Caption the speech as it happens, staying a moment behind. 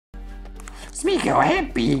Smeagol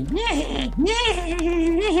happy.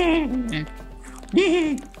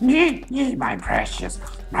 My precious,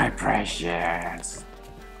 my precious.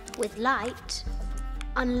 With light,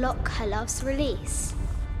 unlock her love's release.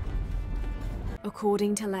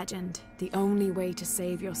 According to legend, the only way to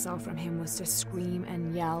save yourself from him was to scream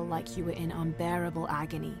and yell like you were in unbearable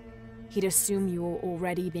agony. He'd assume you were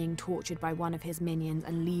already being tortured by one of his minions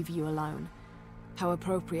and leave you alone. How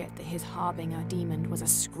appropriate that his harbinger demon was a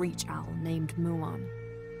screech owl named Muon.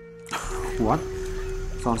 What?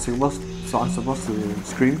 So I'm supposed to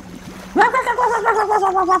scream?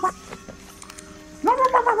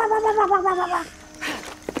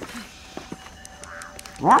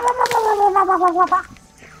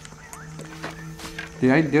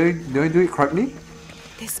 Did I do it correctly?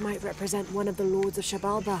 This might represent one of the lords of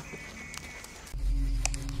Shabalba.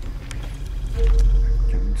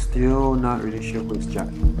 I'm still not really sure who is Jack.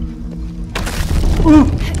 Ooh!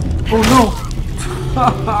 Oh no!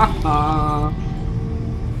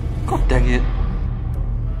 God dang it!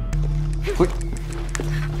 Quick!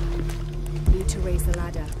 Need to raise the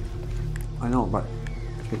ladder. I know, but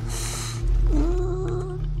okay.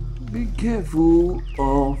 Be careful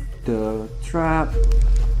of the trap.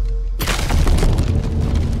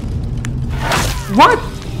 What?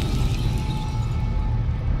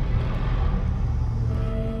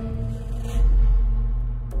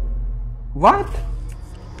 What?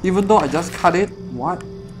 Even though I just cut it? What?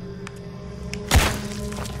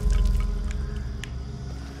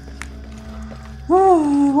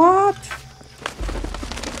 Oh, what?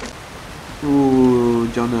 Ooh,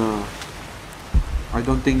 Jonah. I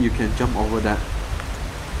don't think you can jump over that.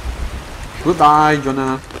 Goodbye,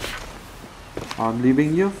 Jonah. I'm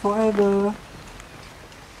leaving you forever.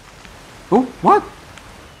 Oh, what?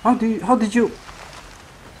 How did you?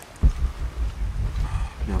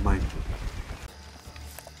 Never mind.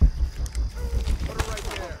 Put it right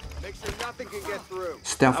there. Make sure nothing can get through.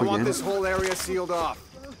 Stealth I want again. this whole area sealed off.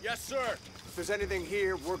 Yes, sir. If there's anything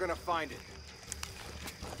here, we're gonna find it.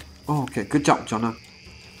 Oh, okay, good job, Jonah.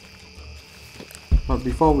 But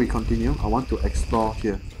before we continue, I want to explore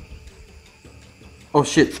here. Oh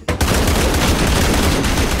shit!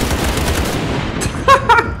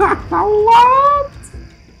 What?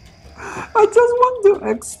 I just want to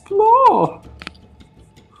explore.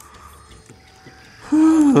 Check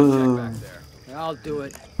back there. I'll do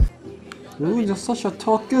it. Ooh, you're such a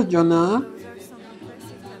talker, Jonah.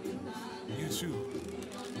 You too. Do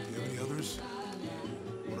you have any others?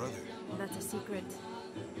 What are they? That's a secret.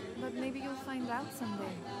 But maybe you'll find out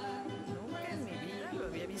someday.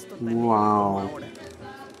 Wow.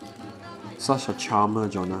 Such a charmer,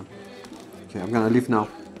 Jonah. Okay, I'm gonna leave now.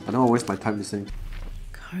 I don't want to waste my time listening.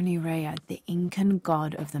 Konirea, the Incan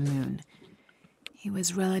god of the moon. He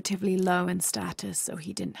was relatively low in status, so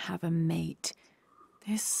he didn't have a mate.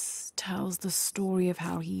 This tells the story of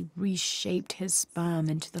how he reshaped his sperm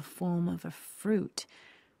into the form of a fruit,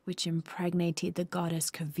 which impregnated the goddess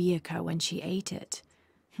Kavika when she ate it.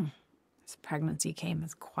 His pregnancy came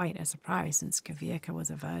as quite a surprise since Kavika was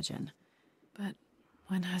a virgin. But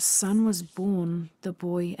when her son was born, the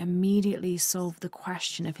boy immediately solved the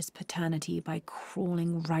question of his paternity by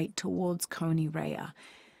crawling right towards Konirea.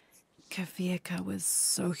 Kavika was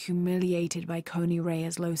so humiliated by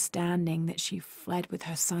Konirea's low standing that she fled with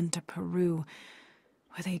her son to Peru,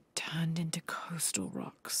 where they turned into coastal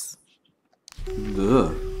rocks.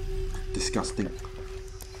 Ugh. Disgusting.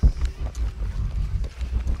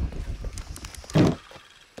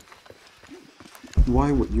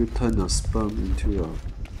 Why would you turn a sperm into a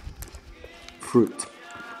fruit?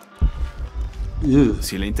 Ew.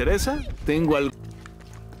 Si le interesa, tengo algo.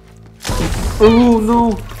 Oh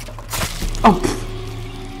no! Oh!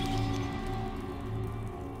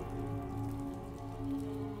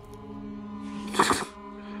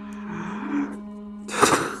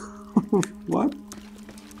 What?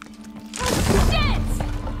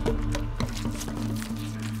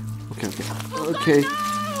 Okay.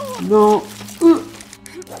 No.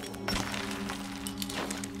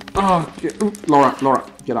 Oh, Laura,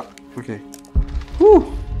 get up. Okay.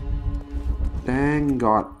 Whew. Thank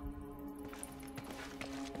God.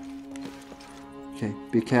 Okay,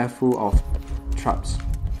 be careful of traps.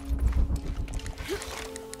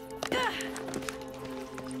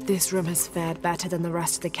 This room has fared better than the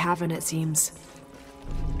rest of the cavern, it seems.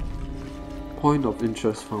 Point of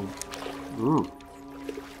interest found. Oh.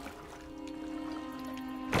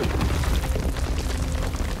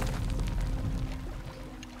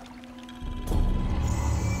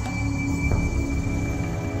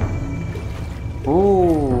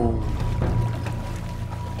 Oh.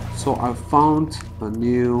 So I found a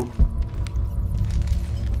new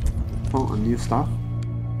Found a new stuff.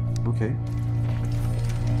 Okay.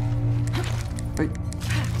 Wait.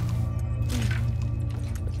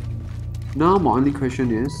 Now my only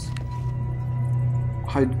question is,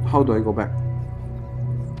 how do I go back?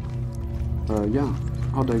 Yeah.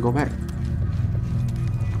 How do I go back?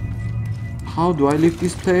 How do I leave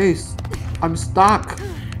this place? I'm stuck.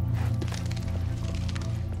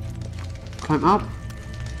 Climb up.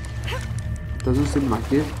 Doesn't seem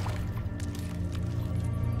like it.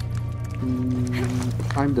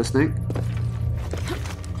 Climb the snake.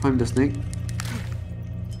 Climb the snake.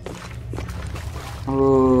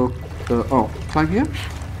 Oh, climb here?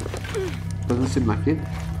 Doesn't seem like it.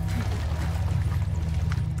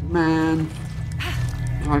 Man.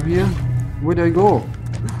 Climb here? Where do I go?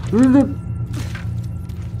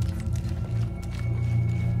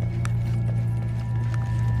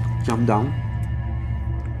 Jump down.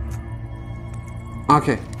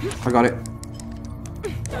 Okay, I got it.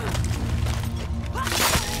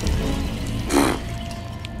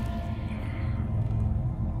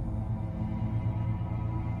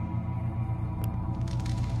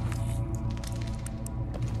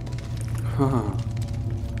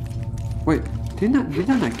 Wait,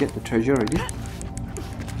 didn't I get the treasure already?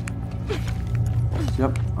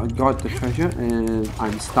 Yep, I got the treasure and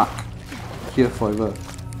I'm stuck here forever.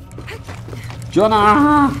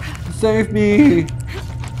 Jonah! Save me!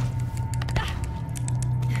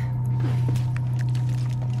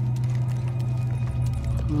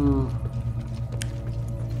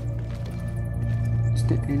 Is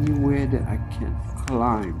there anywhere that I can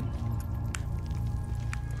climb?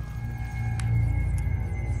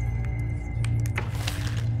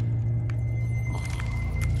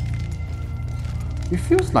 It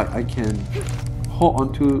feels like I can hold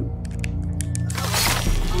on to.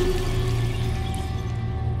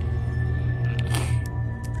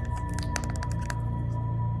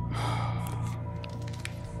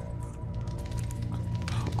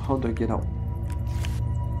 How do I get out?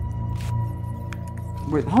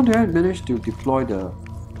 Wait, how did I manage to deploy the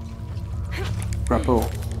grapple?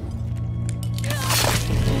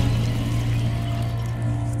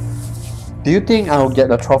 Do you think I'll get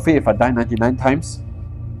a trophy if I die 99 times?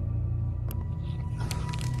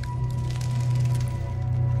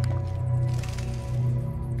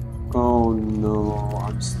 Oh no,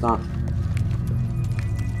 I'm stuck.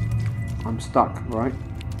 I'm stuck, right?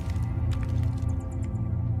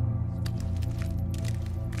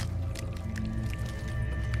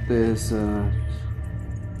 There's a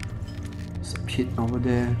pit over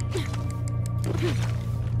there.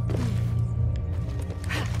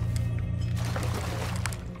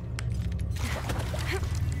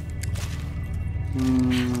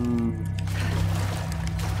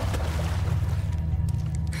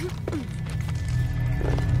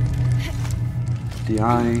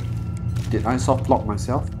 Did I soft block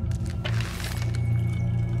myself?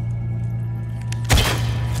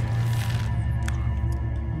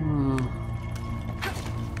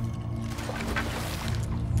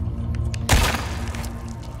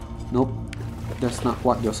 Nope, that's not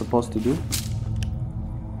what you're supposed to do.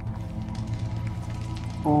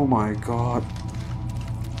 Oh my god.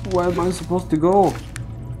 Where am I supposed to go?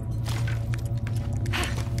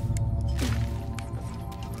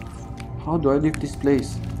 How do I leave this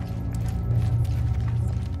place?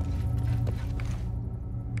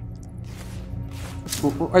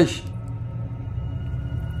 Oh, aish.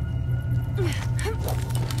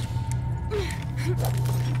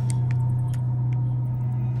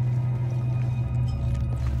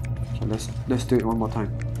 So let's do it one more time.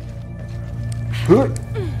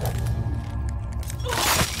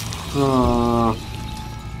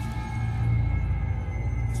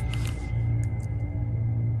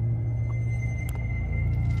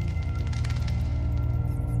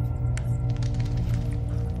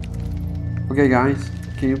 Okay guys,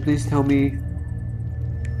 can you please tell me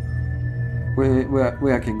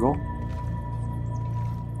where I can go?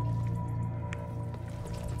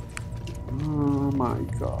 Oh my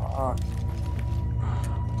god.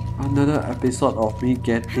 Another episode of me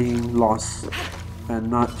getting lost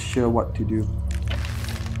and not sure what to do.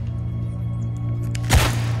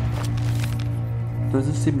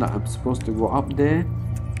 Doesn't seem like I'm supposed to go up there.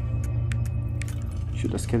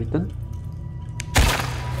 Shoot a skeleton?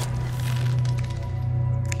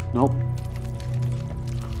 Nope.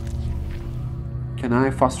 Can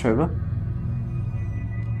I fast travel?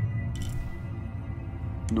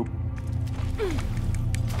 Nope.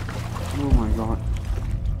 Oh my god.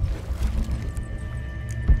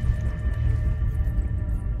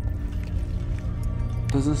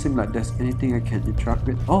 Doesn't seem like there's anything I can interact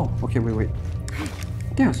with. Oh, okay, wait.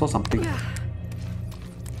 I think I saw something.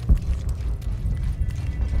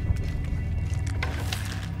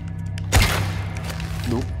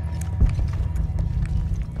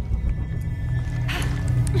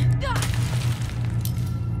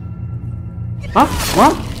 Huh?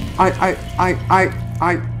 What?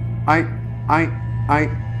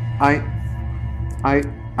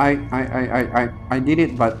 I did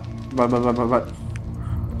it, but. One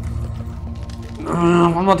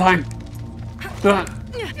more time.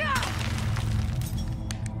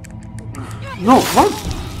 No, what?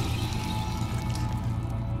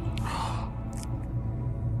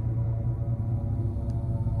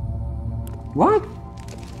 What?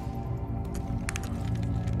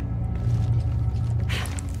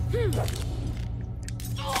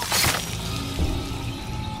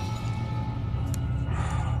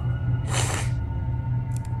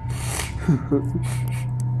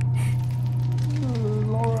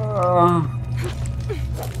 Laura.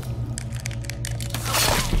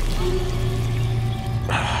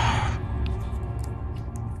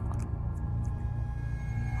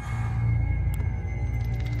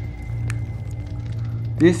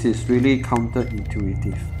 This is really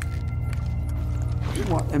counterintuitive.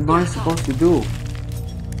 What am I supposed to do?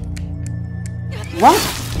 What?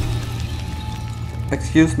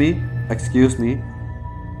 Excuse me? Excuse me?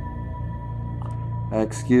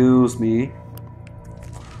 Excuse me?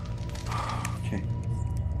 Okay.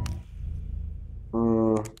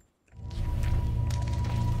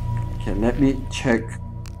 Okay, let me check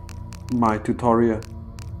my tutorial.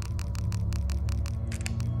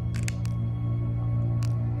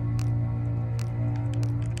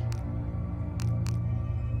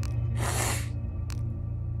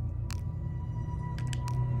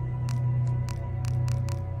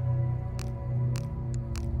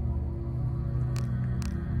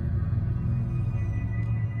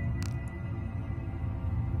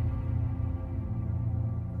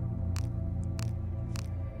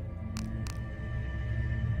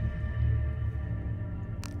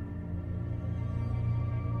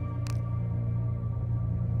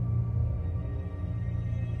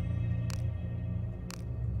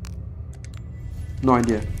 No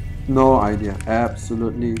idea. No idea.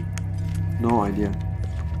 Absolutely no idea.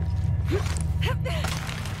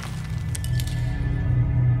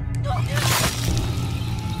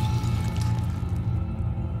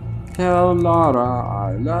 Tell Lara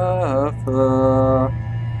I love her.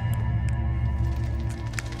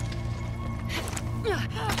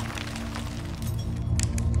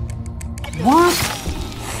 What?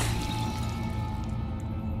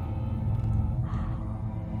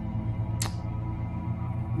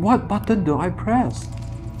 What button do I press?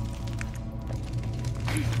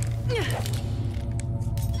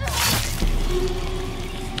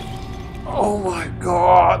 Oh my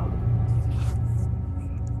god!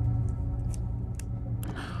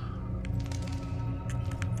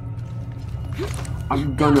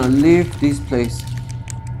 I'm gonna leave this place.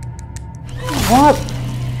 What?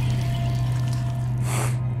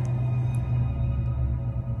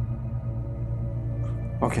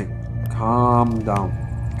 Okay, calm down.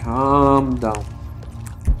 Calm down.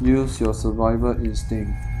 Use your survival instinct.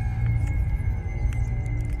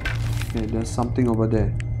 Okay, there's something over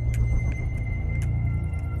there.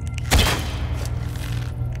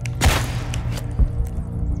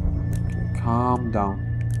 Okay, calm down.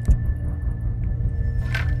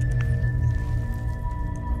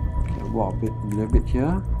 Okay, walk a little bit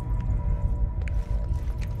here.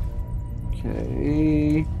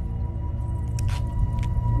 Okay.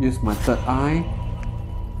 Use my third eye.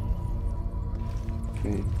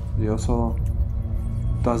 Okay, it also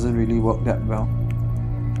doesn't really work that well.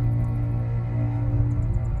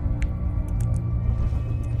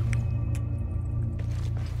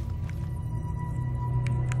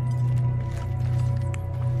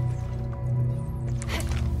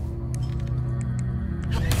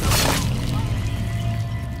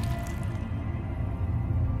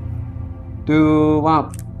 Do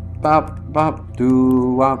wop, bop, bop,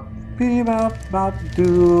 do wop, bee bop, bop,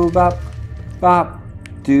 do bop, bop,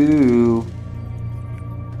 do.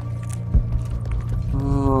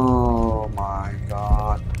 Oh my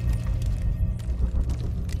god.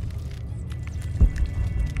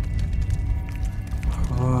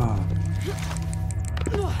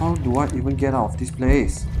 How do I even get out of this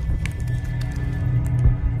place?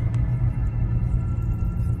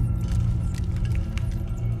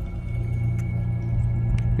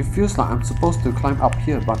 It feels like I'm supposed to climb up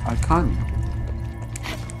here, but I can't.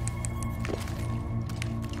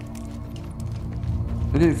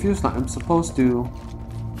 And it feels like I'm supposed to...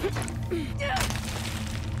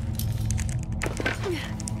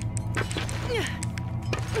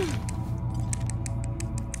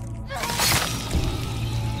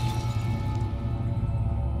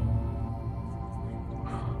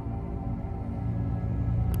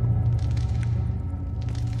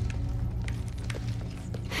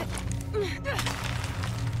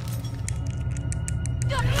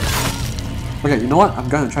 Okay, you know what? I'm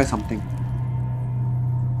gonna try something.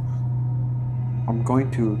 I'm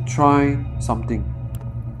going to try something.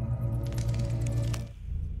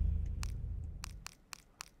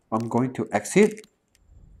 I'm going to exit.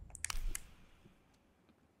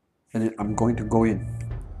 And then I'm going to go in.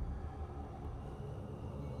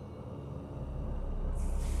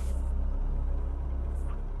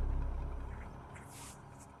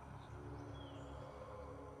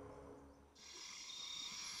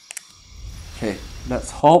 Okay,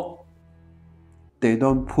 let's hope they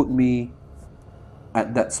don't put me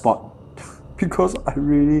at that spot because I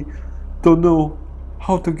really don't know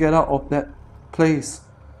how to get out of that place.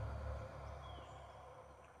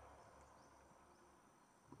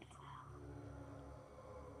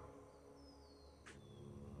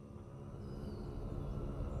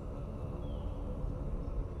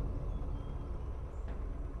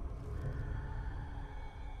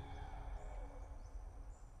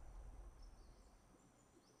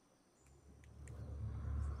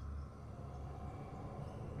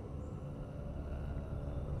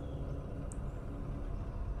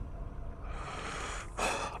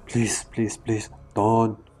 Please, please, please,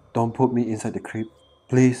 don't put me inside the crypt.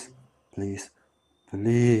 Please, please,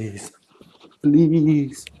 please,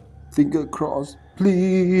 please. Finger crossed,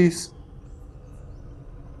 please.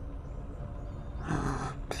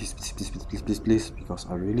 Please, please, please, please, please, please, please, because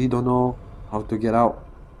I really don't know how to get out.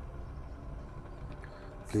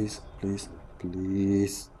 Please, please,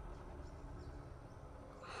 please.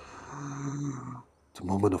 The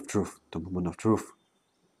moment of truth, the moment of truth.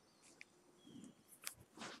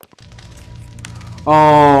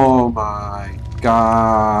 Oh my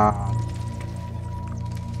god.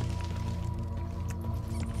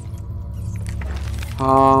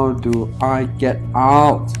 How do I get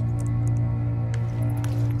out?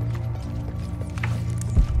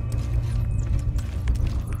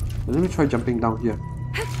 Let me try jumping down here.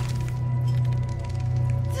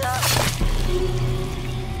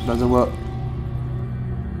 Doesn't work.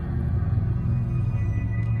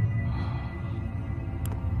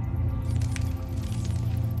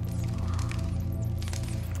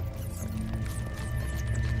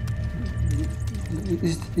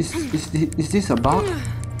 Is this a bug?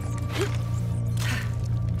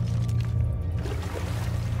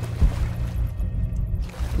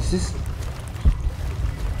 Is this...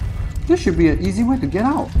 There should be an easy way to get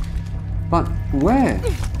out. But where?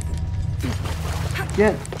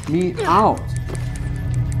 Get me out.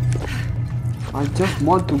 I just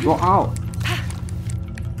want to go out.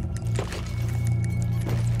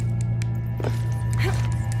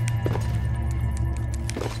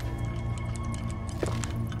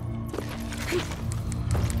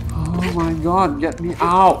 Oh my god, get me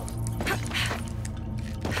out.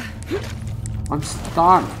 I'm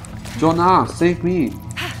stuck. Jonah, save me.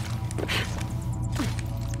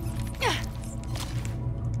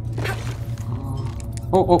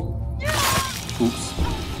 Oh. Oops.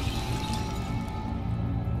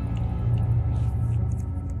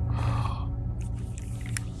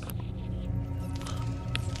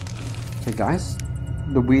 Okay guys,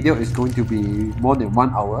 the video is going to be more than 1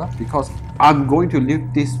 hour because I'm going to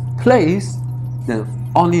leave this place, then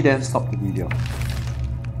only then stop the video.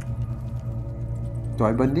 Do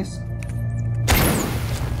I burn this?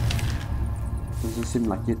 Doesn't seem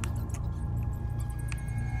like it.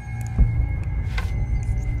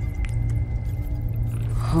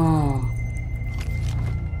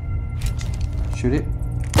 Shoot it.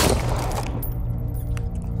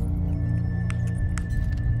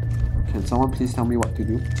 Can someone please tell me what to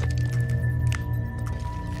do?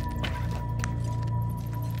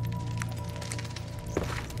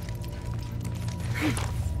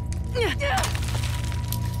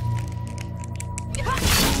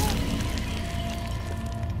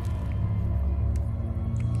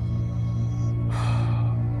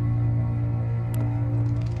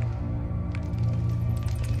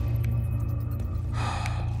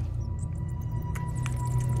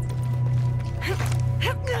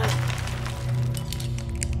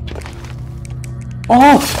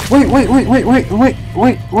 Oh, wait.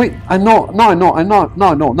 I know.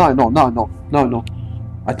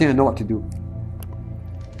 I think I know what to do.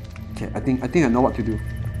 Okay, I think I know what to do.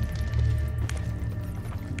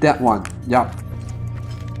 That one, yeah.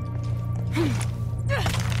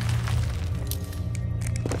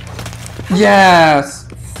 Yes,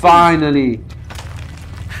 finally.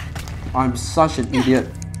 I'm such an idiot.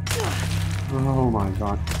 Oh my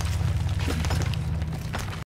god.